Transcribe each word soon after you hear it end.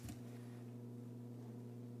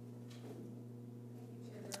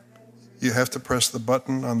You have to press the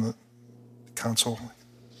button on the console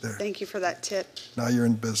there. Thank you for that tip. Now you're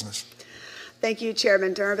in business. Thank you,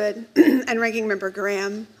 Chairman Durbin and Ranking Member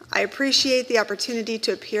Graham. I appreciate the opportunity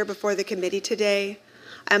to appear before the committee today.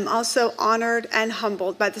 I am also honored and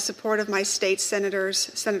humbled by the support of my state senators,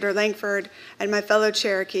 Senator Langford, and my fellow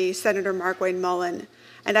Cherokee, Senator Mark Wayne Mullen,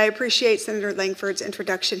 and I appreciate Senator Langford's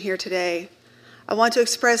introduction here today. I want to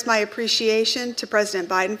express my appreciation to President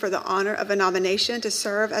Biden for the honor of a nomination to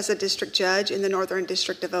serve as a district judge in the Northern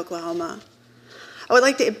District of Oklahoma. I would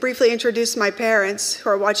like to briefly introduce my parents who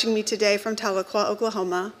are watching me today from Tahlequah,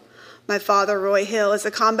 Oklahoma. My father, Roy Hill, is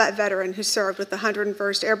a combat veteran who served with the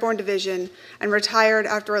 101st Airborne Division and retired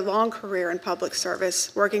after a long career in public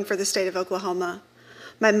service, working for the state of Oklahoma.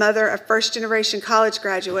 My mother, a first-generation college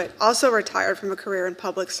graduate, also retired from a career in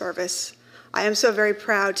public service. I am so very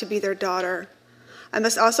proud to be their daughter. I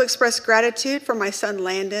must also express gratitude for my son,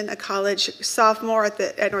 Landon, a college sophomore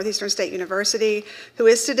at Northeastern State University, who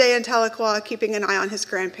is today in Tahlequah keeping an eye on his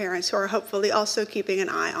grandparents, who are hopefully also keeping an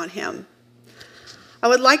eye on him. I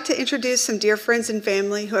would like to introduce some dear friends and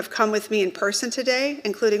family who have come with me in person today,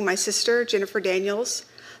 including my sister, Jennifer Daniels,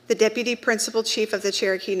 the Deputy Principal Chief of the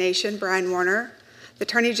Cherokee Nation, Brian Warner, the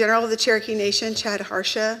Attorney General of the Cherokee Nation, Chad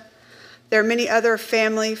Harsha. There are many other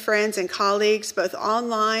family, friends, and colleagues, both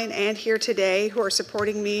online and here today, who are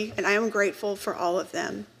supporting me, and I am grateful for all of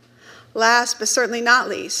them. Last, but certainly not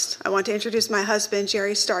least, I want to introduce my husband,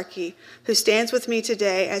 Jerry Starkey, who stands with me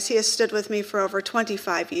today as he has stood with me for over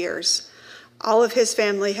 25 years. All of his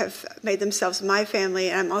family have made themselves my family,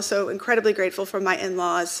 and I'm also incredibly grateful for my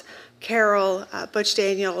in-laws, Carol, Butch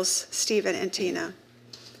Daniels, Stephen, and Tina.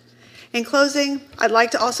 In closing, I'd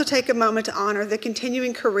like to also take a moment to honor the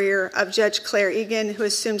continuing career of Judge Claire Egan, who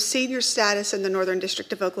assumed senior status in the Northern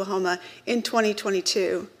District of Oklahoma in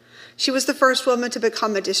 2022. She was the first woman to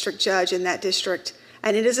become a district judge in that district,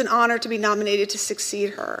 and it is an honor to be nominated to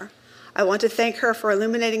succeed her. I want to thank her for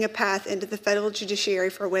illuminating a path into the federal judiciary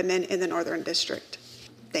for women in the Northern District.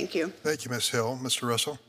 Thank you. Thank you, Ms. Hill. Mr. Russell.